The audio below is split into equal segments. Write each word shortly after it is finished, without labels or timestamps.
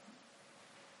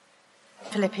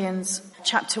Philippians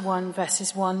chapter 1,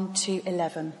 verses 1 to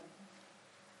 11.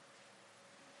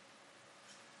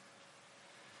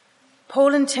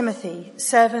 Paul and Timothy,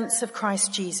 servants of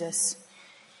Christ Jesus,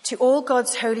 to all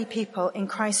God's holy people in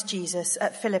Christ Jesus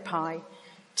at Philippi,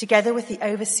 together with the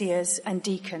overseers and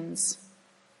deacons.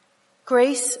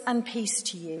 Grace and peace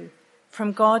to you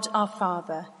from God our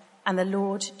Father and the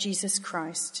Lord Jesus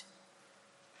Christ.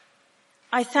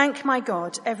 I thank my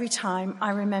God every time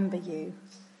I remember you.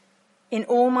 In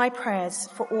all my prayers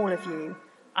for all of you,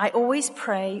 I always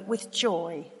pray with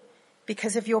joy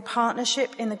because of your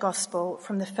partnership in the gospel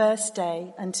from the first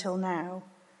day until now,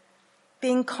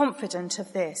 being confident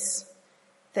of this,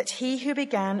 that he who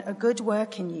began a good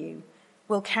work in you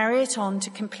will carry it on to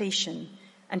completion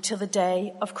until the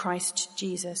day of Christ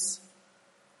Jesus.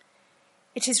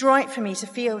 It is right for me to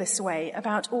feel this way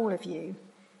about all of you,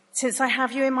 since I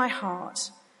have you in my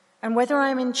heart, and whether I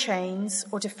am in chains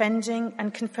or defending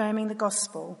and confirming the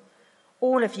gospel,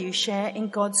 all of you share in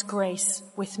God's grace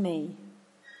with me.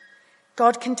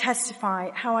 God can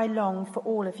testify how I long for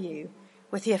all of you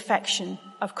with the affection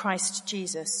of Christ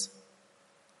Jesus.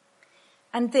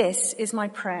 And this is my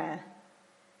prayer,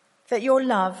 that your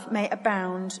love may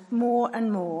abound more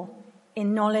and more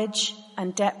in knowledge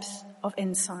and depth of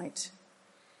insight,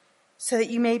 so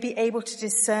that you may be able to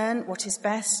discern what is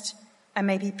best and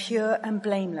may be pure and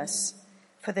blameless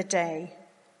for the day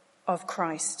of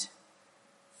Christ,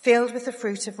 filled with the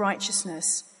fruit of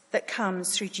righteousness that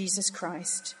comes through Jesus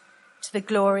Christ, to the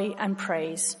glory and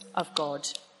praise of God.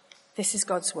 This is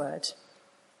God's word.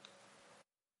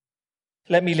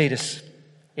 Let me lead us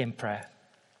in prayer.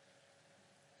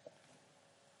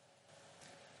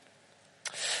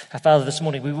 Our Father, this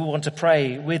morning we will want to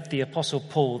pray with the Apostle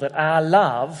Paul that our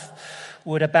love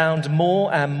would abound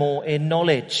more and more in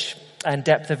knowledge and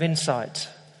depth of insight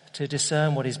to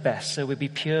discern what is best, so we'd be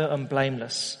pure and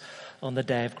blameless on the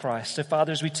day of Christ. So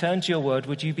Father, as we turn to your word,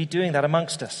 would you be doing that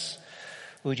amongst us?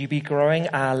 Would you be growing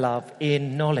our love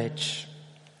in knowledge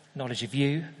of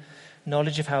you,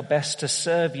 knowledge of how best to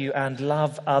serve you and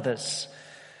love others?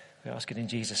 We ask it in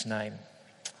Jesus' name.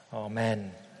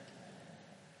 Amen.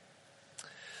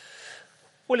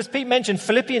 Well, as Pete mentioned,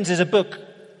 Philippians is a book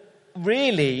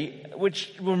really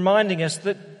which reminding us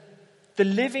that the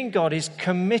living God is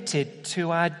committed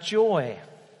to our joy.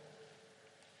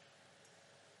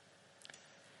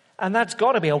 And that's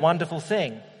got to be a wonderful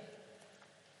thing.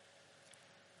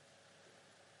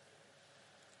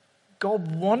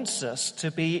 God wants us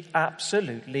to be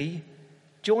absolutely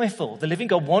joyful. The living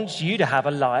God wants you to have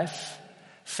a life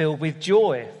filled with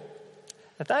joy.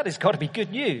 That has got to be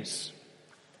good news.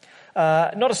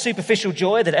 Not a superficial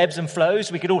joy that ebbs and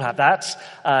flows. We could all have that.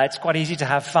 It's quite easy to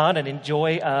have fun and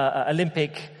enjoy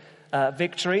Olympic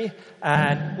victory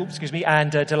and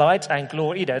delight and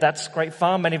glory. You know, that's great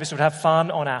fun. Many of us would have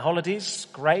fun on our holidays.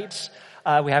 Great.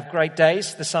 We have great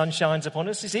days. The sun shines upon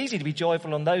us. It's easy to be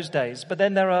joyful on those days. But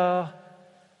then there are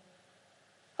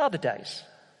other days,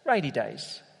 rainy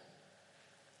days.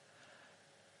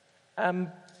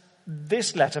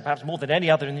 This letter, perhaps more than any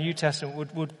other in the New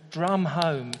Testament, would drum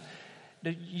home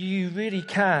that you really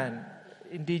can,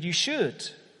 indeed you should,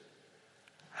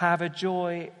 have a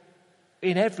joy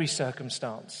in every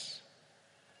circumstance,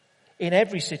 in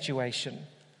every situation,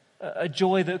 a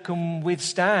joy that can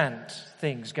withstand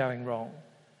things going wrong.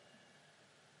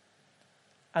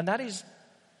 And that is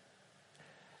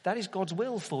God's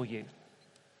will for you.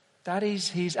 That is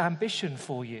his ambition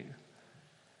for you.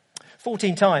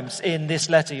 14 times in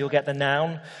this letter you'll get the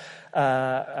noun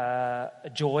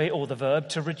joy or the verb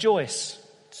to rejoice.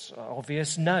 It's an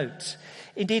obvious note.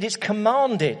 Indeed, it's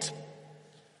commanded.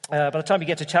 By the time you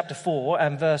get to chapter 4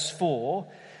 and verse 4,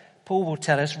 Paul will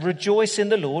tell us, rejoice in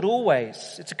the Lord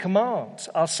always. It's a command.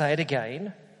 I'll say it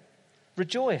again.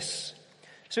 Rejoice.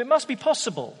 So it must be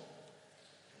possible.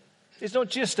 It's not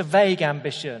just a vague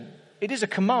ambition. It is a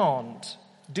command.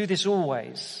 Do this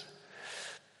always.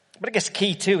 But I guess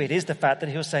key to it is the fact that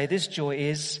he'll say this joy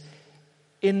is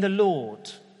in the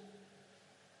Lord.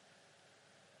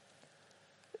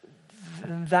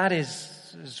 That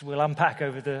is, as we'll unpack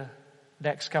over the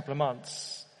next couple of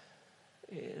months,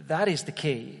 that is the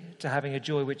key to having a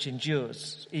joy which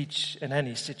endures each and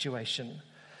any situation.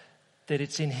 That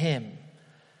it's in him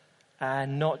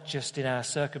and not just in our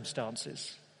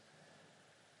circumstances.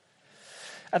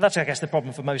 And that's, I guess, the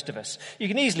problem for most of us. You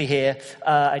can easily hear,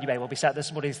 and you may well be sat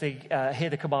this morning, hear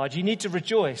the command, you need to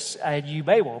rejoice, and you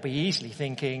may well be easily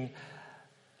thinking,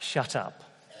 shut up.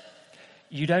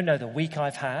 You don't know the week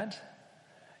I've had.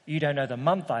 You don't know the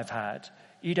month I've had.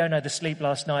 You don't know the sleep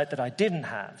last night that I didn't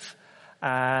have.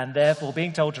 And therefore,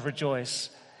 being told to rejoice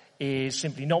is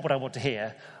simply not what I want to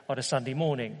hear on a Sunday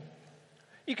morning.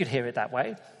 You could hear it that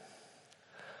way.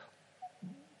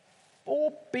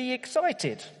 Or be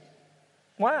excited.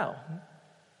 Wow,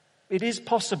 it is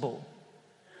possible.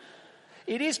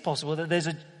 It is possible that there's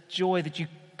a joy that you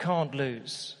can't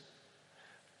lose,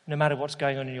 no matter what's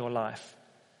going on in your life.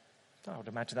 I would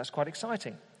imagine that's quite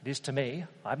exciting. It is to me.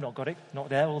 I've not got it, not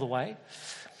there all the way.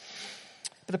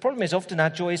 But the problem is often our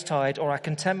joy is tied, or our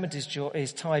contentment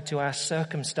is tied to our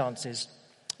circumstances.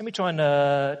 Let me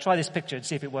try this picture and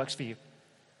see if it works for you.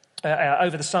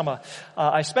 Over the summer,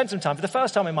 I spent some time, for the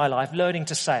first time in my life, learning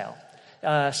to sail.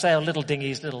 Sail little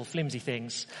dinghies, little flimsy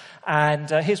things. And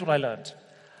here's what I learned.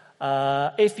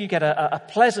 If you get a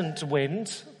pleasant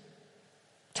wind,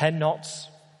 10 knots,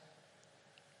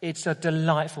 it's a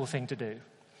delightful thing to do.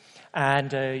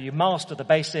 And you master the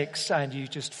basics and you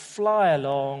just fly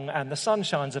along and the sun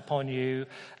shines upon you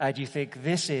and you think,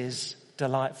 this is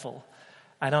delightful.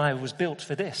 And I was built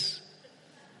for this.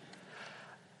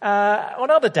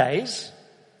 On other days,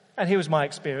 and here was my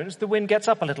experience, the wind gets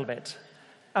up a little bit.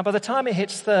 And by the time it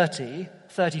hits 30,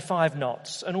 35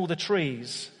 knots, and all the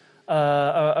trees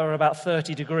are about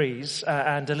 30 degrees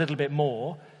and a little bit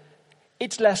more,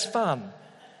 it's less fun.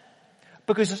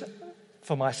 Because,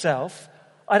 for myself,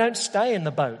 I don't stay in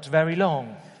the boat very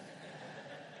long.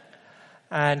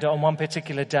 And on one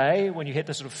particular day, when you hit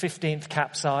the sort of 15th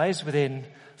capsize within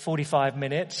 45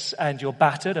 minutes and you're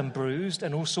battered and bruised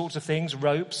and all sorts of things,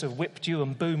 ropes have whipped you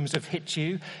and booms have hit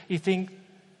you, you think,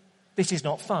 this is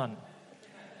not fun.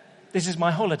 This is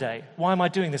my holiday. Why am I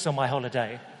doing this on my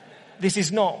holiday? This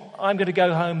is not, I'm going to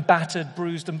go home battered,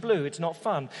 bruised and blue. It's not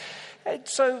fun.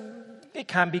 So it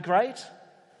can be great.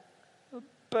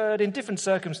 But in different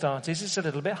circumstances, it's a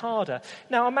little bit harder.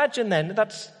 Now, imagine then,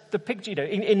 that's the picture,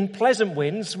 in pleasant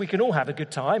winds, we can all have a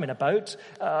good time in a boat,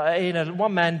 in a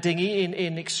one-man dinghy,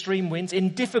 in extreme winds. In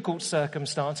difficult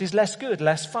circumstances, less good,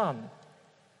 less fun.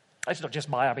 It's not just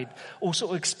all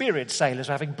sort of experienced sailors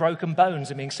were having broken bones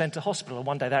and being sent to hospital. And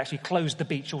one day they actually closed the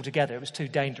beach altogether. It was too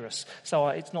dangerous. So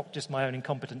it's not just my own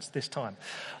incompetence this time,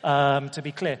 to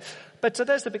be clear. But so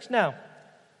there's the picture. Now,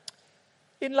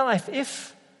 in life,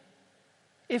 if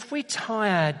we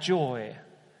tie our joy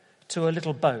to a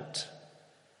little boat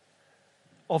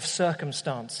of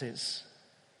circumstances,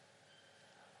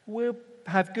 we'll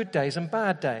have good days and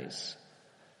bad days.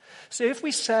 So if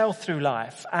we sail through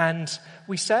life, and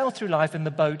we sail through life in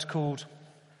the boat called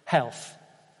health,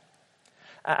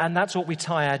 and that's what we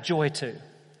tie our joy to,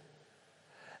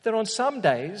 then on some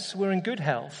days we're in good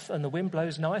health and the wind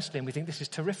blows nicely and we think this is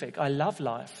terrific, I love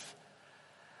life.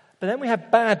 But then we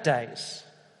have bad days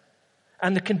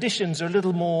and the conditions are a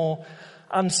little more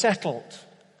unsettled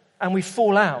and we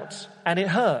fall out and it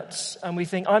hurts and we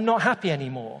think, I'm not happy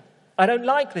anymore. I don't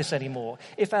like this anymore.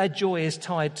 If our joy is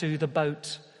tied to the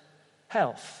boat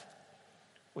health,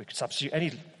 we could substitute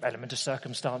any element of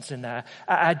circumstance in there.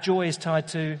 Our joy is tied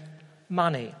to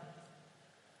money.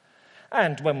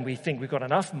 And when we think we've got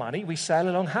enough money, we sail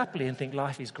along happily and think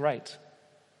life is great.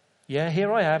 Yeah,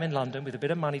 here I am in London with a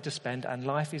bit of money to spend and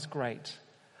life is great.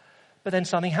 But then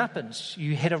something happens.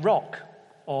 You hit a rock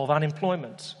of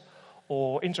unemployment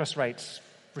or interest rates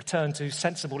return to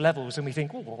sensible levels and we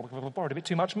think, oh, we've borrowed a bit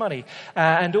too much money.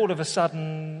 And all of a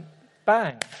sudden,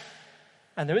 bang,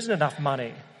 and there isn't enough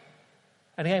money.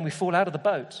 And again, we fall out of the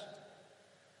boat.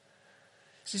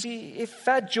 So you see, if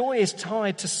our joy is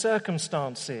tied to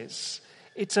circumstances,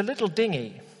 it's a little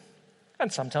dinghy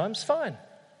and sometimes fine.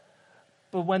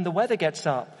 But when the weather gets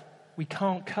up, we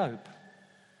can't cope.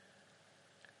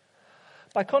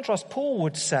 By contrast, Paul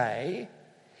would say,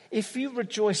 if you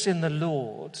rejoice in the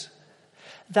Lord,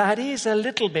 that is a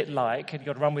little bit like, and you've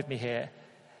got to run with me here,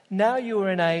 now you are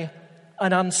in an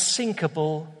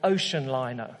unsinkable ocean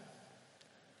liner.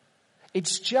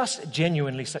 It's just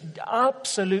genuinely,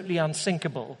 absolutely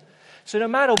unsinkable. So no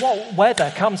matter what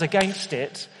weather comes against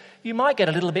it, you might get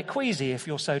a little bit queasy if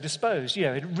you're so disposed.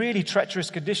 In really treacherous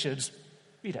conditions,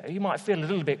 you might feel a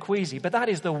little bit queasy, but that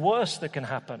is the worst that can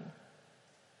happen.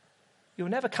 You'll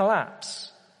never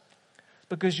collapse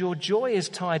because your joy is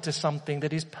tied to something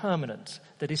that is permanent,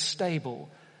 that is stable,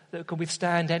 that can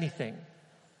withstand anything.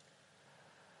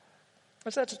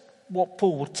 That's what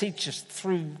Paul will teach us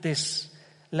through this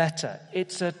letter.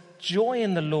 It's a joy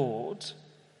in the Lord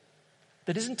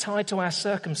that isn't tied to our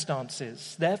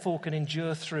circumstances, therefore can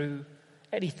endure through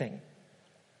anything.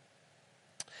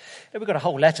 We've got a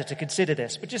whole letter to consider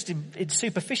this, but just in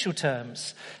superficial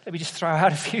terms, let me just throw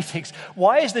out a few things.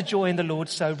 Why is the joy in the Lord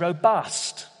so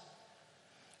robust?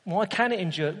 Why can it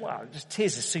endure? Well, just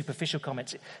here's the superficial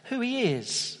comments. Who he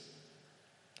is.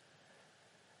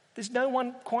 There's no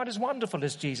one quite as wonderful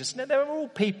as Jesus. Now, there are all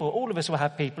people, all of us will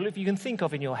have people, if you can think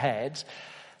of in your head,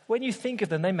 When you think of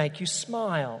them, they make you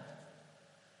smile.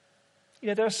 You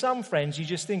know, there are some friends you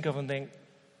just think of and think,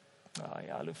 oh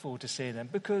yeah, I look forward to seeing them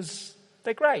because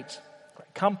they're great.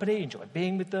 Great company, enjoy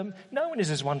being with them. No one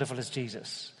is as wonderful as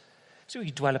Jesus. So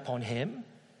you dwell upon him.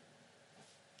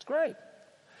 It's great.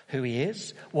 Who he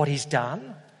is, what he's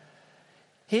done.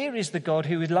 Here is the God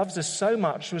who loves us so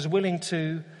much, was willing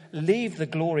to leave the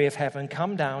glory of heaven,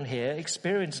 come down here,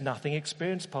 experience nothing,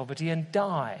 experience poverty, and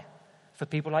die for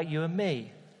people like you and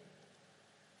me.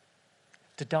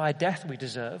 To die a death we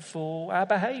deserve for our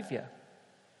behavior.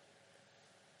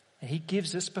 And he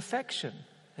gives us perfection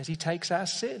as he takes our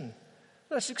sin.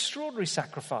 Well, that's an extraordinary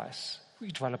sacrifice.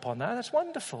 We dwell upon that. That's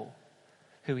wonderful.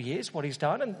 Who he is, what he's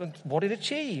done, and what it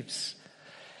achieves.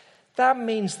 That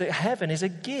means that heaven is a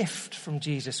gift from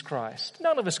Jesus Christ.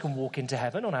 None of us can walk into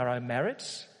heaven on our own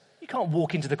merits. You can't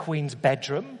walk into the Queen's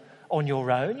bedroom on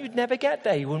your own. You'd never get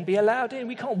there. You wouldn't be allowed in.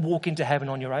 We can't walk into heaven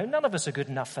on your own. None of us are good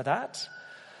enough for that.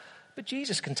 But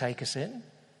Jesus can take us in.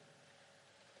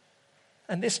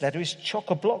 And this letter is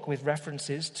chock-a-block with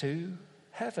references to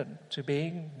heaven, to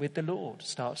being with the Lord.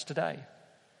 Starts today.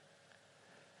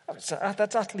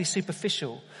 That's utterly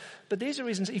superficial. But these are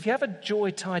reasons, if you have a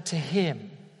joy tied to him,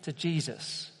 to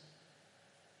Jesus,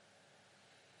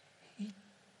 he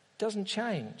doesn't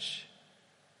change.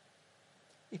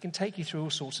 He can take you through all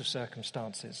sorts of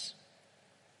circumstances.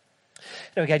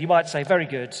 Now again, you might say, very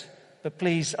good, but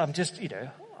please, I'm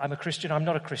a Christian, I'm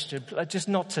not a Christian. Just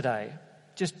not today.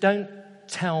 Just don't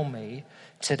tell me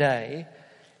today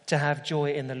to have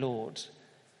joy in the Lord.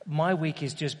 My week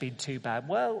has just been too bad.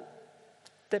 Well,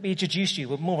 let me introduce you,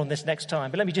 more on this next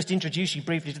time, but let me just introduce you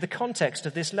briefly to the context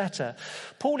of this letter.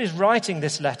 Paul is writing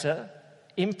this letter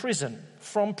in prison,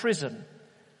 from prison.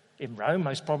 In Rome,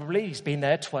 most probably. He's been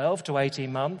there 12 to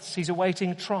 18 months. He's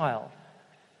awaiting trial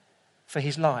for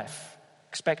his life,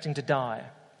 expecting to die.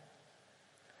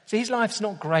 See, his life's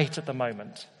not great at the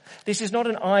moment. This is not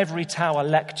an ivory tower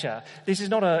lecture. This is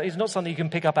it's not something you can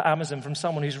pick up at Amazon from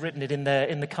someone who's written it in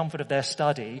the comfort of their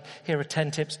study. Here are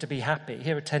 10 tips to be happy.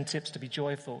 Here are 10 tips to be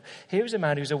joyful. Here is a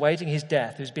man who's awaiting his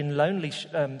death, who's been lonely,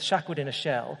 shackled in a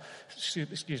cell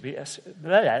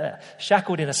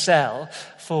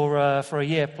for a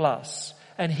year plus.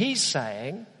 And he's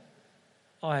saying,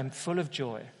 I am full of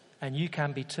joy, and you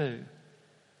can be too.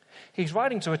 He's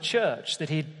writing to a church that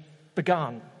he'd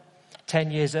begun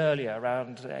 10 years earlier,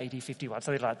 around AD 51,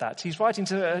 something like that. He's writing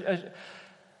to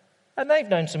and they've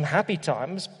known some happy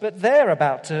times, but they're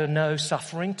about to know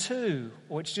suffering too,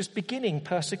 or it's just beginning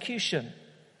persecution.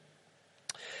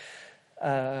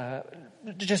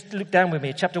 Just look down with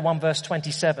me, chapter 1, verse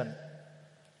 27.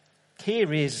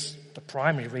 Here is the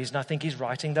primary reason I think he's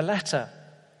writing the letter.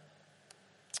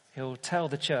 He'll tell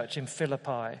the church in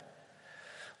Philippi,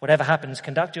 whatever happens,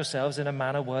 conduct yourselves in a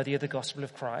manner worthy of the gospel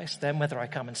of Christ. Then whether I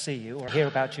come and see you or hear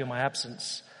about you in my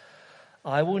absence,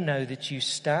 I will know that you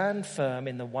stand firm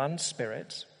in the one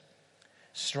Spirit,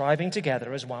 striving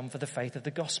together as one for the faith of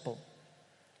the gospel,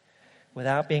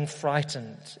 without being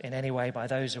frightened in any way by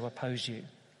those who oppose you.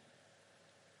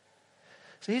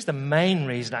 So here's the main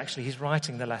reason, actually, he's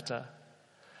writing the letter.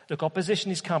 Look,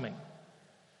 opposition is coming.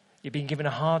 You're being given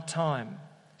a hard time.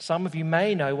 Some of you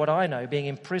may know what I know, being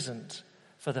imprisoned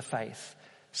for the faith.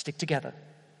 Stick together.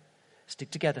 Stick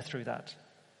together through that.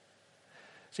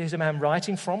 So here's a man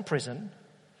writing from prison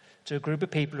to a group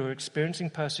of people who are experiencing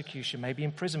persecution, maybe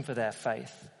in prison for their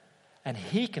faith. And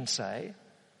he can say,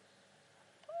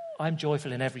 I'm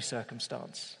joyful in every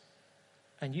circumstance.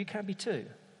 And you can be too,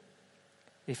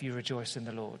 if you rejoice in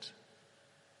the Lord.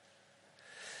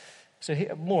 So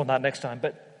more on that next time.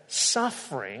 But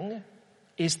suffering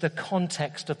is the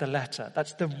context of the letter.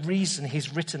 That's the reason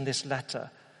he's written this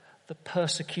letter. The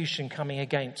persecution coming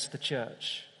against the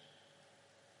church.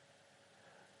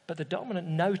 But the dominant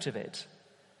note of it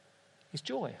is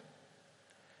joy.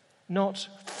 Not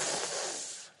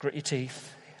grit your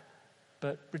teeth,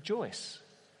 but rejoice.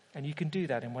 And you can do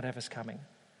that in whatever's coming.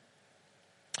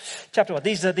 Chapter 1.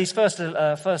 These first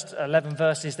 11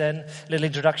 verses then, a little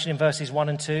introduction in verses 1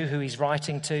 and 2, who he's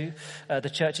writing to, the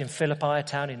church in Philippi, a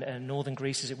town in northern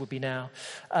Greece as it would be now.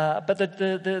 But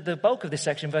the bulk of this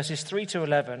section, verses 3 to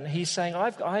 11, he's saying,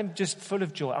 I'm just full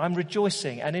of joy. I'm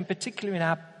rejoicing, and in particular in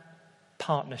our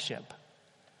partnership.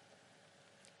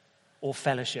 Or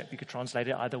fellowship, you could translate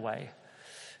it either way.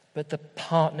 But the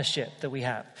partnership that we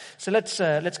have. So let's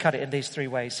cut it in these three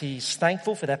ways. He's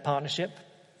thankful for their partnership.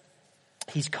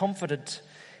 He's confident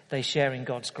they share in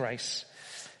God's grace,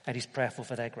 and he's prayerful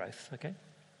for their growth. Okay?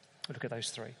 We'll look at those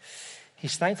three.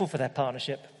 He's thankful for their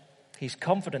partnership. He's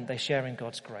confident they share in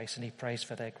God's grace, and he prays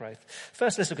for their growth.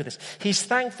 First, let's look at this. He's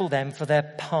thankful then for their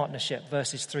partnership,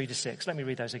 verses 3 to 6. Let me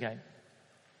read those again.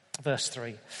 Verse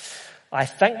 3. I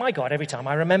thank my God every time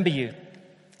I remember you.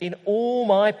 In all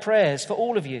my prayers for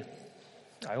all of you,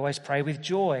 I always pray with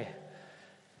joy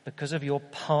because of your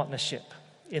partnership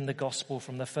in the gospel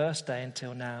from the first day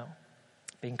until now,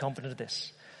 being confident of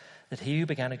this, that he who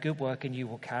began a good work in you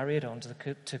will carry it on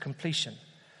to completion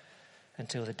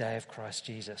until the day of Christ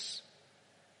Jesus.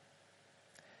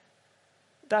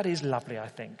 That is lovely, I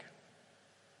think.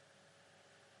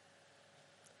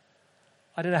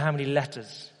 I don't know how many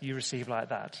letters you receive like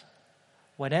that.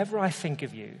 Whenever I think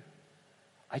of you,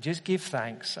 I just give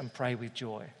thanks and pray with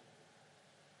joy.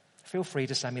 Feel free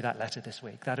to send me that letter this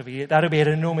week. That'll be an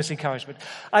enormous encouragement.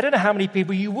 I don't know how many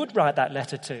people you would write that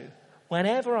letter to.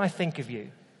 Whenever I think of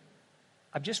you,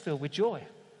 I'm just filled with joy.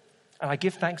 And I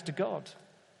give thanks to God.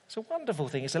 It's a wonderful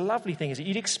thing. It's a lovely thing, isn't it?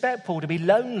 You'd expect Paul to be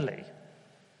lonely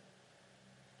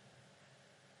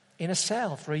in a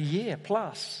cell for a year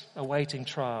plus, awaiting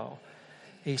trial.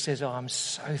 He says, I'm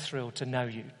so thrilled to know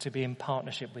you, to be in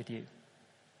partnership with you.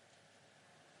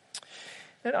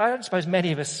 And I don't suppose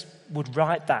many of us would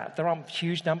write that. There aren't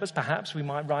huge numbers, perhaps we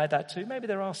might write that too. Maybe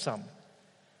there are some.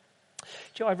 Do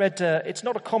you know, I read, it's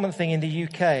not a common thing in the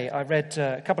UK. I read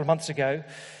a couple of months ago,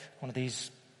 one of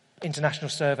these international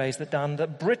surveys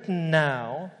that Britain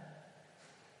now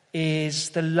is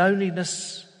the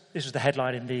loneliness, this was the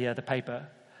headline in the paper,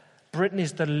 Britain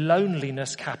is the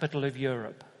loneliness capital of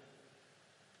Europe.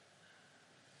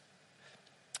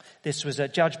 This was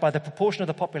judged by the proportion of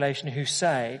the population who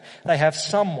say they have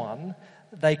someone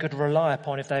they could rely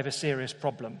upon if they have a serious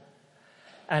problem.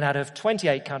 And out of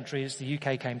 28 countries, the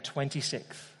UK came 26th.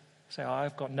 So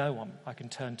I've got no one I can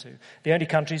turn to. The only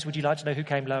countries, would you like to know who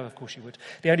came low? Of course you would.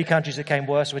 The only countries that came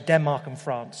worse were Denmark and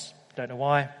France. Don't know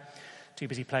why. Too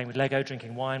busy playing with Lego,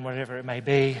 drinking wine, whatever it may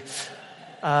be.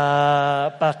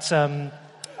 But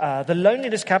the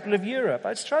loneliness capital of Europe.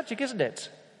 It's tragic, isn't it?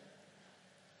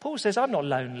 Paul says, I'm not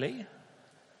lonely,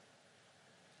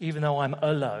 even though I'm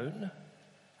alone,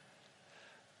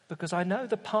 because I know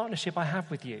the partnership I have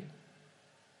with you.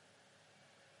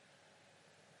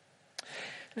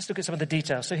 Let's look at some of the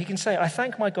details. So he can say, I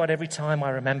thank my God every time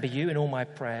I remember you in all my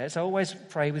prayers. I always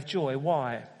pray with joy.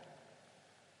 Why? Well,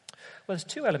 there's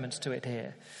two elements to it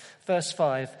here. Verse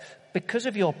 5, because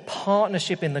of your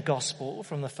partnership in the gospel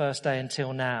from the first day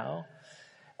until now.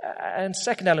 And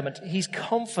second element, he's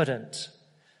confident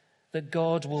that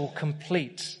God will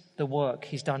complete the work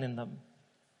he's done in them.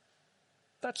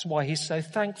 That's why he's so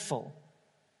thankful.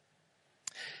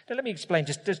 Now let me explain,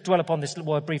 just dwell upon this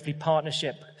word briefly,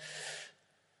 partnership.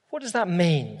 What does that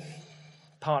mean?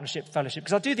 Partnership, fellowship.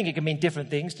 Because I do think it can mean different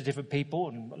things to different people,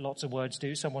 and lots of words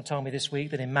do. Someone told me this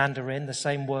week that in Mandarin, the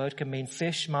same word can mean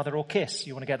fish, mother, or kiss.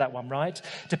 You want to get that one right?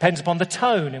 Depends upon the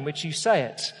tone in which you say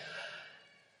it.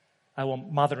 I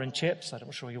want mother and chips. I'm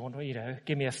not sure you want,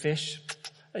 give me a fish.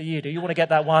 You do. You want to get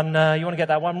that one. You want to get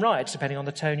that one right, depending on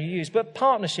the tone you use. But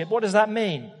partnership, what does that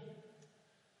mean?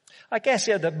 I guess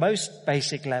at the most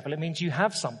basic level, it means you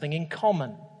have something in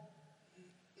common.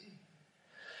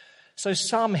 So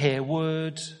some here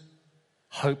would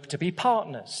hope to be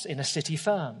partners in a city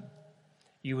firm.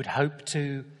 You would hope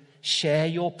to share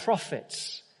your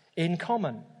profits in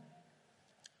common.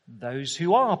 Those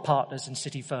who are partners in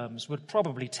city firms would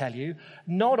probably tell you,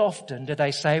 not often do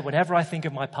they say, whenever I think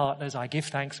of my partners, I give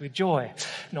thanks with joy.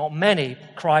 Not many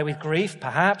cry with grief,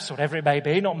 perhaps, whatever it may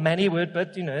be. Not many would,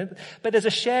 but there's a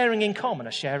sharing in common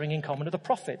of the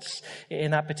profits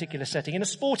in that particular setting. In a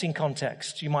sporting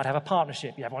context, you might have a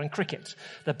partnership. You have one in cricket.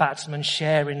 The batsmen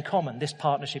share in common. This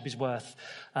partnership is worth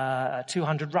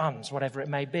 200 runs, whatever it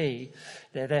may be.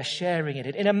 They're sharing in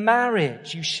it. In a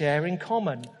marriage, you share in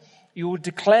common. You will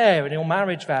declare in your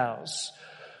marriage vows,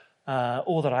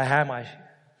 all that I am, I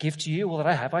give to you. All that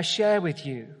I have, I share with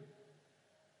you.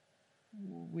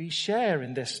 We share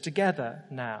in this together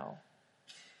now.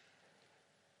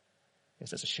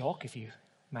 Yes, that's a shock if you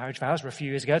marriage vows were a few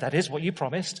years ago. That is what you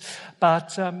promised.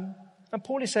 But, and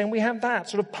Paul is saying we have that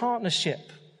sort of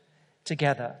partnership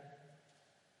together.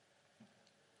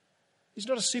 It's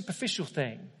not a superficial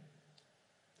thing.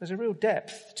 There's a real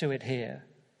depth to it here.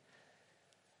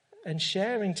 And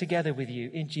sharing together with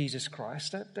you in Jesus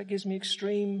Christ, that gives me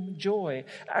extreme joy.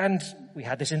 And we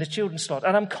had this in the children's slot.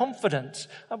 And I'm confident.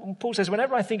 Paul says,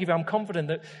 whenever I think of you, I'm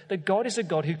confident that God is a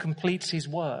God who completes his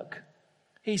work.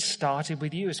 He's started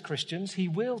with you as Christians. He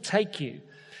will take you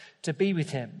to be with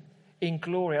him in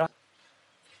glory.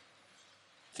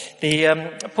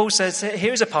 Paul says,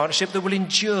 here is a partnership that will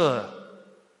endure.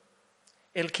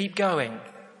 It'll keep going.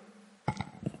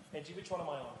 Which one am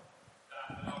I on?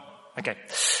 Okay,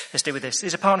 let's deal with this.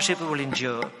 There's a partnership that will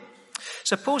endure.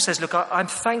 So Paul says, look, I'm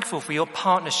thankful for your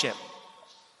partnership.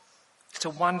 It's a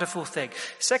wonderful thing.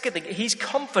 Second thing, he's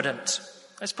confident.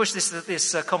 Let's push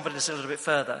this confidence a little bit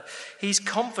further. He's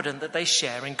confident that they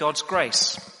share in God's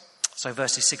grace. So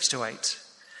verses 6 to 8.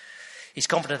 He's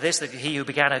confident of this, that he who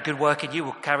began a good work in you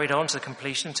will carry it on to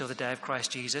completion until the day of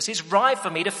Christ Jesus. It's right for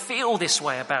me to feel this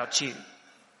way about you.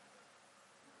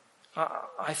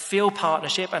 I feel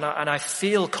partnership and I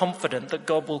feel confident that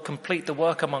God will complete the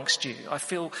work amongst you. I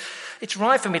feel it's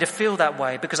right for me to feel that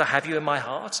way because I have you in my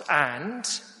heart, and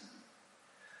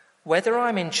whether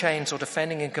I'm in chains or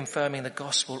defending and confirming the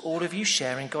gospel, all of you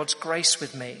share in God's grace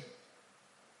with me.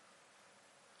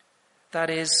 That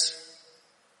is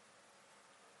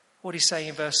what he's saying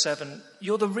in verse 7.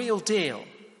 You're the real deal.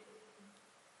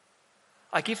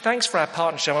 I give thanks for our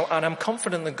partnership, and I'm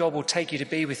confident that God will take you to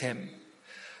be with him.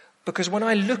 Because when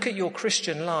I look at your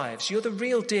Christian lives, you're the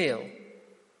real deal.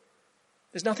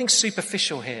 There's nothing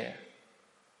superficial here.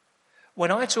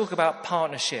 When I talk about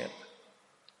partnership,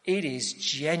 it is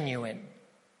genuine.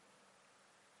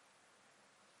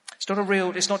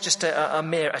 It's not just a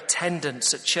mere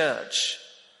attendance at church.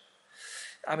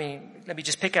 I mean, let me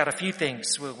just pick out a few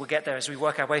things. We'll get there as we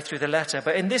work our way through the letter.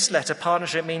 But in this letter,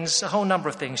 partnership means a whole number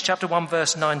of things. Chapter 1,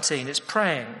 verse 19, it's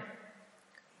praying.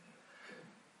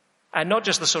 And not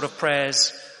just the sort of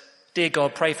prayers, dear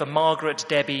God, pray for Margaret,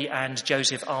 Debbie and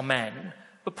Joseph, amen.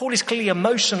 But Paul is clearly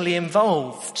emotionally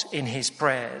involved in his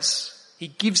prayers. He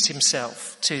gives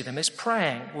himself to them. His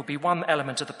praying will be one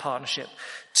element of the partnership.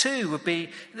 2 would be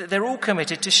they're all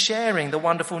committed to sharing the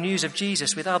wonderful news of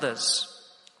Jesus with others.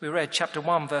 We read chapter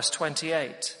 1, verse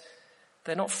 28.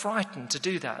 They're not frightened to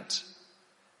do that.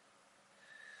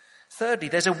 Thirdly,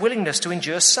 there's a willingness to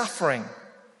endure suffering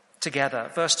together.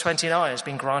 Verse 29 has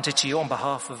been granted to you on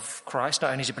behalf of Christ,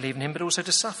 not only to believe in him, but also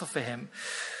to suffer for him.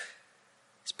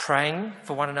 It's praying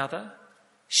for one another,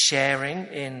 sharing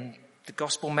in the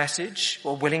gospel message,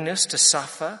 or willingness to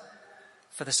suffer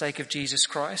for the sake of Jesus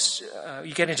Christ.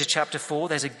 You get into chapter 4,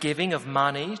 there's a giving of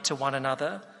money to one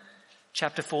another.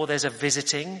 Chapter 4, there's a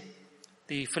visiting.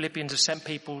 The Philippians have sent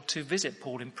people to visit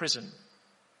Paul in prison.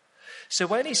 So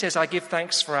when he says, I give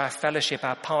thanks for our fellowship,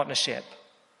 our partnership,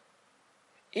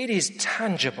 it is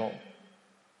tangible.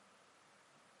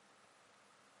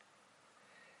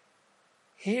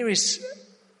 Here's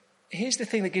the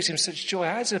thing that gives him such joy.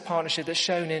 As a partnership that's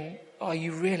shown in,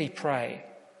 you really pray.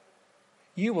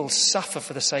 You will suffer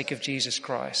for the sake of Jesus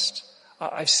Christ.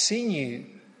 I've seen you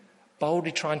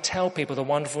boldly try and tell people the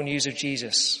wonderful news of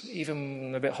Jesus,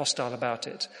 even a bit hostile about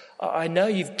it. I know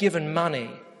you've given money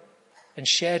and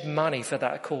shared money for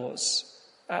that cause.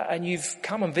 And you've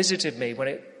come and visited me when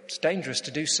it's dangerous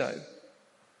to do so.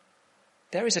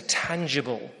 There is a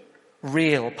tangible,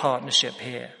 real partnership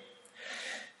here.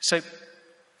 So I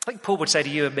think Paul would say to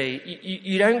you and me,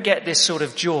 you don't get this sort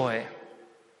of joy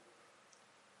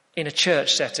in a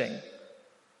church setting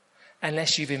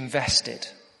unless you've invested.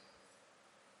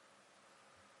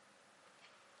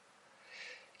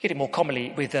 You get it more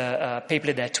commonly with people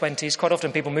in their 20s. Quite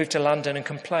often people move to London and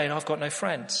complain, I've got no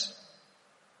friends.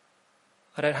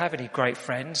 I don't have any great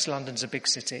friends. London's a big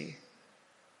city.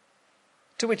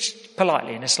 To which,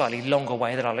 politely, in a slightly longer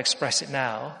way that I'll express it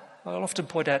now, I'll often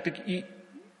point out that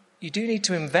you do need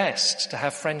to invest to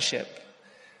have friendship.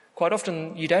 Quite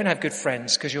often you don't have good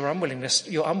friends because you're unwilling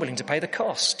to pay the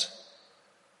cost,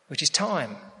 which is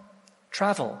time,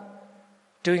 travel,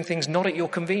 doing things not at your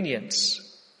convenience.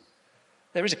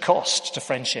 There is a cost to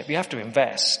friendship. You have to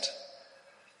invest.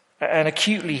 And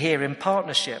acutely here in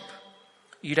partnership,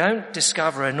 you don't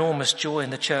discover enormous joy in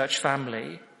the church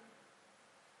family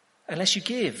unless you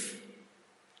give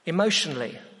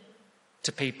emotionally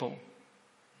to people,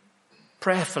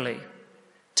 prayerfully,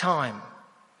 time,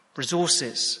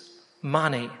 resources,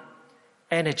 money,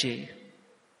 energy.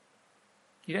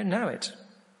 You don't know it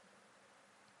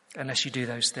unless you do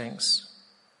those things.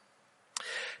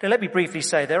 Now let me briefly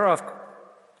say there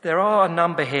are a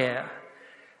number here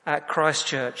at Christ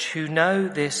Church who know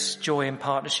this joy in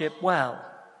partnership well.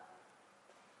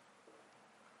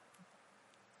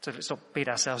 So let's not beat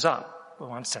ourselves up, in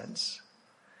one sense.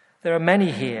 There are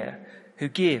many here who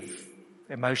give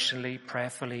emotionally,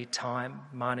 prayerfully, time,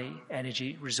 money,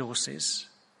 energy, resources.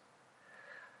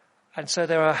 And so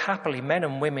there are happily men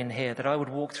and women here that I would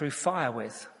walk through fire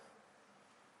with,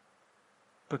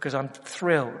 because I'm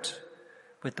thrilled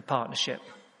with the partnership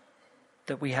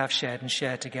that we have shared and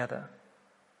share together.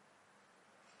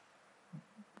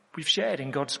 We've shared in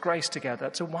God's grace together.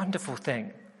 It's a wonderful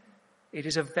thing. It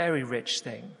is a very rich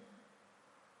thing.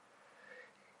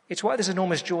 It's why there's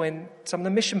enormous joy in some of the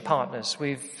mission partners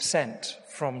we've sent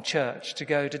from church to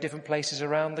go to different places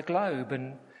around the globe,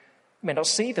 and you may not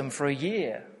see them for a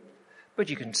year, But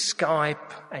you can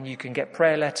Skype and you can get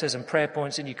prayer letters and prayer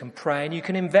points and you can pray and you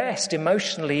can invest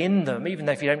emotionally in them, even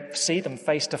though if you don't see them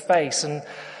face to face. And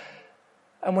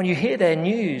when you hear their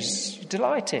news, you're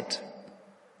delighted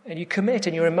and you commit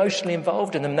and you're emotionally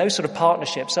involved in them. Those sort of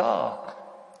partnerships are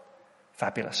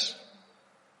fabulous.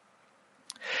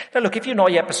 Now look, if you're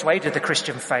not yet persuaded of the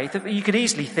Christian faith, you could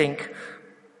easily think,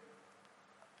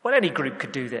 well, any group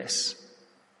could do this.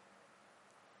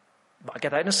 You might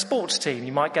get that in a sports team.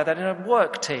 You might get that in a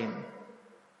work team.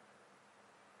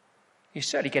 You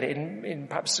certainly get it in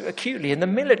perhaps acutely in the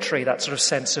military, that sort of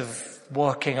sense of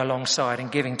working alongside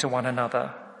and giving to one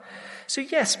another. So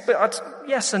yes, but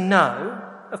yes and no.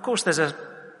 Of course, there's a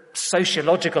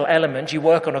sociological element. You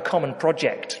work on a common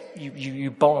project. You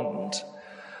bond.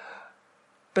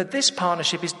 But this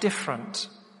partnership is different.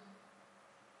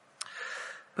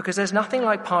 Because there's nothing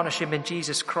like partnership in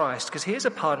Jesus Christ, because here's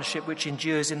a partnership which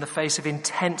endures in the face of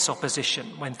intense opposition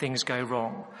when things go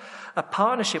wrong. A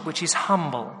partnership which is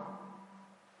humble,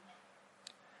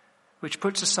 which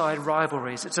puts aside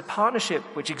rivalries. It's a partnership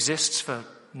which exists for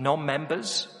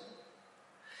non-members.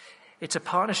 It's a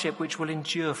partnership which will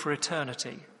endure for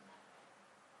eternity.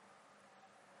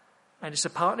 And it's a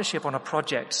partnership on a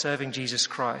project serving Jesus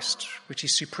Christ, which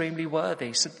is supremely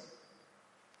worthy. So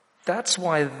that's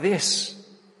why this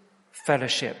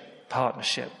fellowship,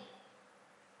 partnership,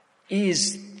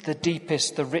 is the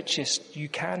deepest, the richest you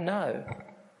can know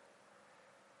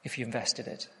if you invest in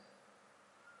it.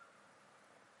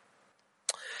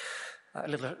 A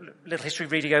little history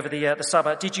reading over the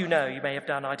summer. Did you know? You may have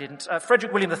done, I didn't.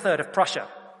 Frederick William III of Prussia,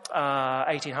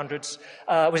 1800s,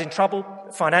 was in trouble,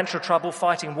 financial trouble,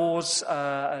 fighting wars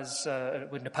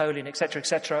with Napoleon, etc.,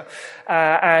 etc.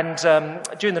 And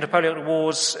during the Napoleonic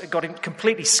Wars, got him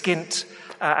completely skint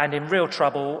and in real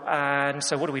trouble. And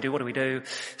so what do we do?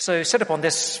 So set upon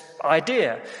this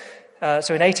idea.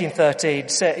 So in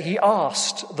 1813, he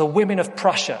asked the women of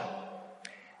Prussia,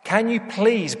 "Can you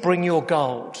please bring your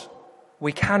gold?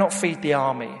 We cannot feed the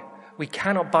army. We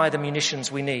cannot buy the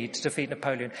munitions we need to defeat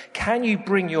Napoleon. Can you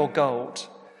bring your gold?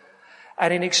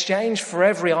 And in exchange for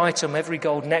every item, every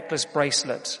gold necklace,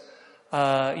 bracelet,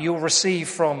 you'll receive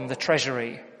from the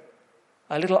treasury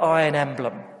a little iron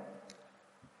emblem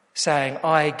saying,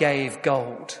 'I gave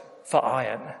gold for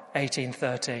iron,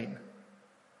 1813.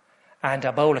 And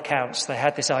by all accounts, they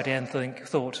had this idea and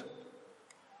thought,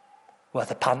 worth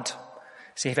a punt,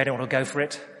 see if anyone will go for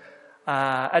it.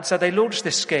 And so they launched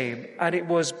this scheme, and it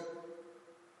was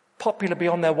popular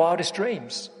beyond their wildest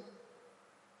dreams.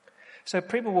 So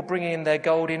people were bringing in their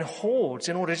gold in hoards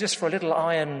in order just for a little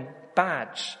iron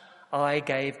badge. I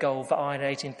gave gold for iron in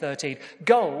 1813.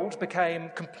 Gold became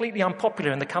completely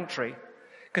unpopular in the country,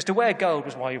 because to wear gold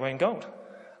was why you're wearing gold.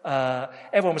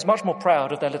 Everyone was much more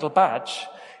proud of their little badge,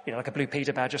 like a Blue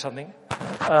Peter badge or something.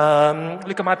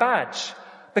 Look at my badge,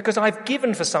 because I've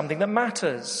given for something that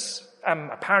matters.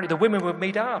 Apparently the women would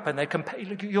meet up and they'd compare,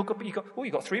 you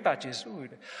got 3 badges. Ooh.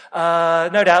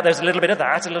 No doubt there's a little bit of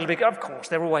that, of course,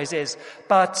 there always is.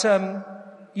 But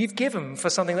you've given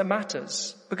for something that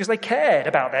matters, because they cared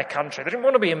about their country. They didn't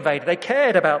want to be invaded. They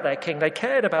cared about their king. They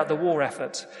cared about the war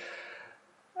effort.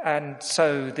 And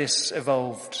so this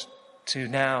evolved to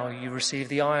now you receive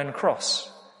the Iron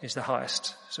Cross, is the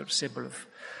highest sort of symbol of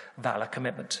valor,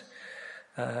 commitment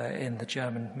in the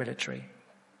German military.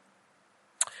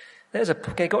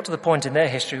 They got to the point in their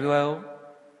history, well,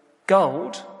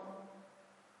 gold,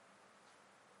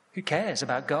 who cares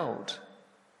about gold?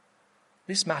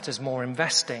 This matters more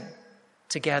investing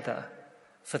together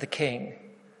for the king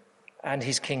and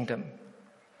his kingdom.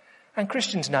 And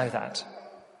Christians know that.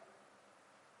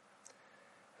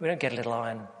 We don't get a little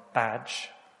iron badge.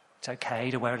 It's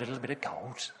okay to wear a little bit of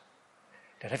gold.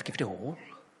 Don't have to give it all.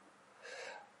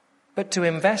 But to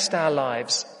invest our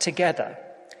lives together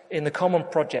in the common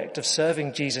project of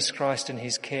serving Jesus Christ and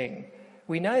his King,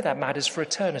 we know that matters for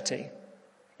eternity.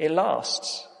 It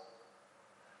lasts.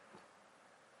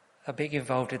 Being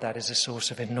involved in that is a source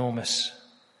of enormous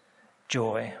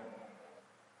joy.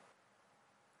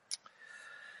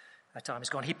 Our time is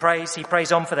gone. He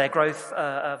prays on for their growth,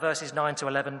 verses 9 to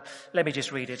 11. Let me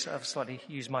just read it. I've slightly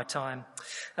used my time.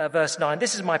 Verse 9,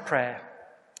 "This is my prayer,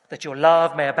 that your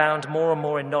love may abound more and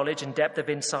more in knowledge and depth of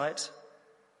insight."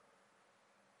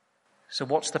 So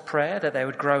what's the prayer? That they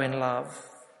would grow in love.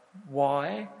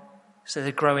 Why? So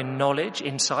they'd grow in knowledge,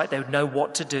 insight. They would know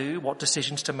what to do, what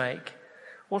decisions to make.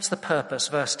 What's the purpose?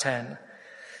 Verse 10.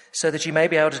 "So that you may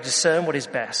be able to discern what is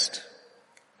best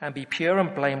and be pure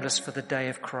and blameless for the day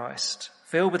of Christ,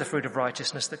 filled with the fruit of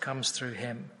righteousness that comes through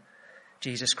him,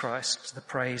 Jesus Christ, to the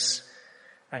praise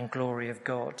and glory of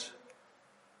God."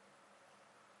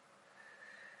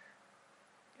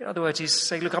 In other words, he's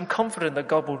saying, look, I'm confident that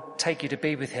God will take you to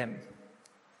be with him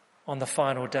on the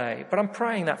final day. But I'm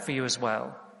praying that for you as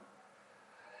well.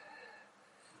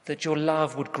 That your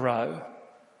love would grow.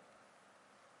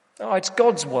 Oh, it's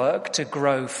God's work to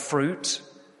grow fruit.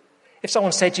 If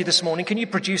someone said to you this morning, can you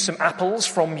produce some apples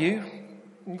from you?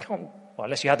 You can't, well,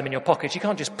 unless you had them in your pockets, you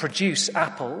can't just produce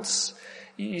apples.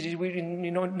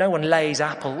 No one lays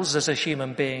apples as a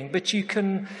human being, but you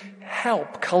can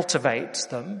help cultivate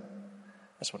them.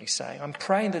 That's what he's saying. I'm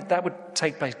praying that that would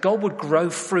take place. God would grow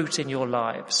fruit in your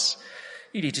lives.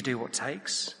 You need to do what it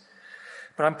takes.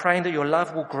 But I'm praying that your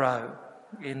love will grow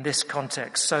in this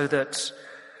context so that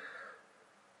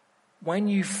when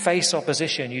you face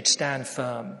opposition, you'd stand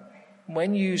firm.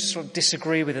 When you sort of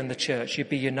disagree within the church, you'd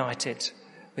be united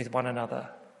with one another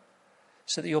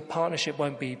so that your partnership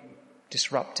won't be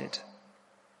disrupted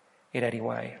in any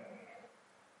way.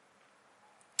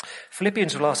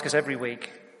 Philippians will ask us every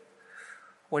week,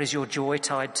 what is your joy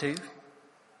tied to?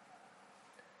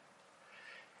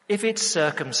 If it's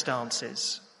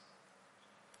circumstances,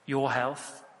 your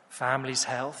health, family's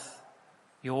health,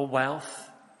 your wealth,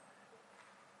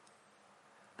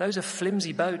 those are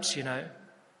flimsy boats, you know.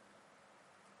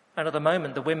 And at the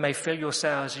moment, the wind may fill your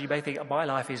sails. You may think, my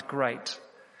life is great.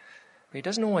 But it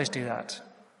doesn't always do that.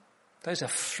 Those are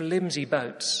flimsy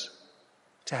boats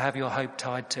to have your hope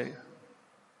tied to.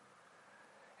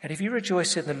 And if you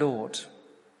rejoice in the Lord,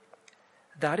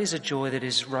 that is a joy that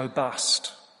is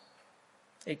robust.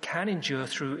 It can endure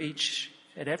through each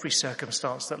and every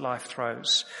circumstance that life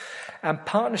throws. And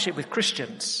partnership with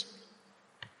Christians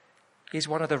is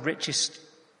one of the richest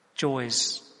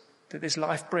joys that this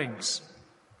life brings.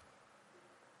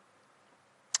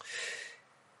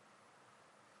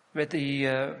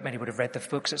 Many would have read the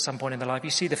books at some point in their life.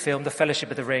 You see the film, The Fellowship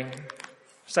of the Ring.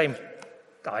 Same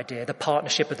idea. The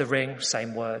Partnership of the Ring,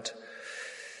 same word.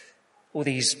 All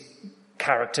these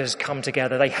characters come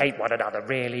together. They hate one another,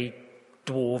 really.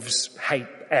 Dwarves hate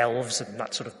elves and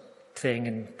that sort of thing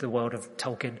in the world of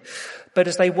Tolkien. But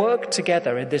as they work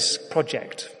together in this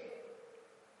project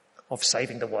of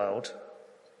saving the world,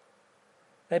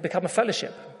 they become a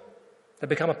fellowship. They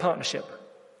become a partnership.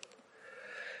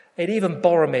 And even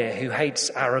Boromir, who hates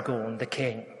Aragorn, the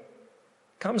king,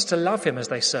 comes to love him as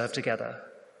they serve together.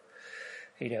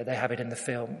 You know, they have it in the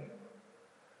film.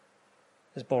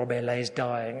 As Boromir lays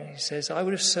dying, he says, I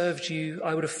would have served you,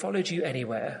 I would have followed you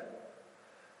anywhere.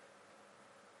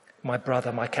 My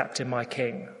brother, my captain, my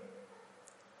king.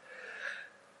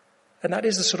 And that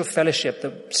is the sort of fellowship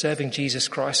that serving Jesus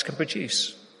Christ can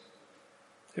produce.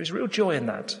 There is real joy in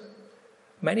that.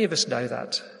 Many of us know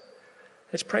that.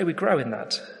 Let's pray we grow in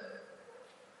that.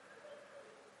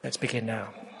 Let's begin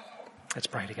now. Let's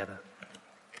pray together.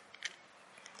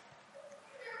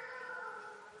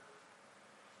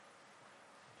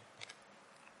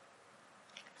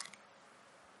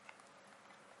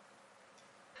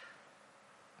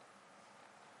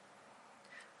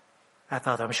 Our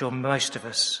Father, I'm sure most of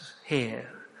us here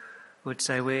would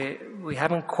say we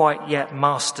haven't quite yet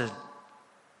mastered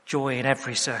joy in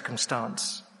every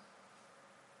circumstance.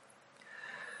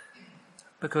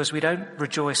 Because we don't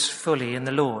rejoice fully in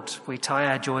the Lord. We tie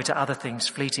our joy to other things,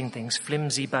 fleeting things,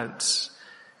 flimsy boats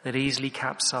that easily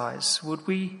capsize. Would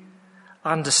we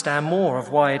understand more of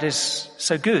why it is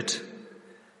so good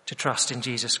to trust in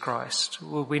Jesus Christ?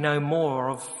 Would we know more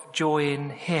of joy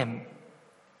in him?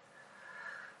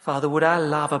 Father, would our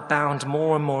love abound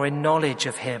more and more in knowledge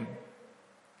of him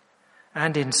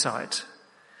and insight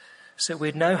so that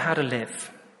we'd know how to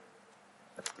live,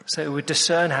 so we'd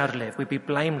discern how to live, we'd be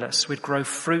blameless, we'd grow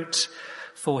fruit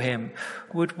for him.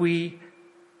 Would we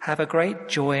have a great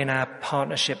joy in our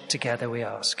partnership together, we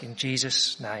ask, in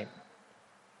Jesus' name.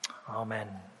 Amen.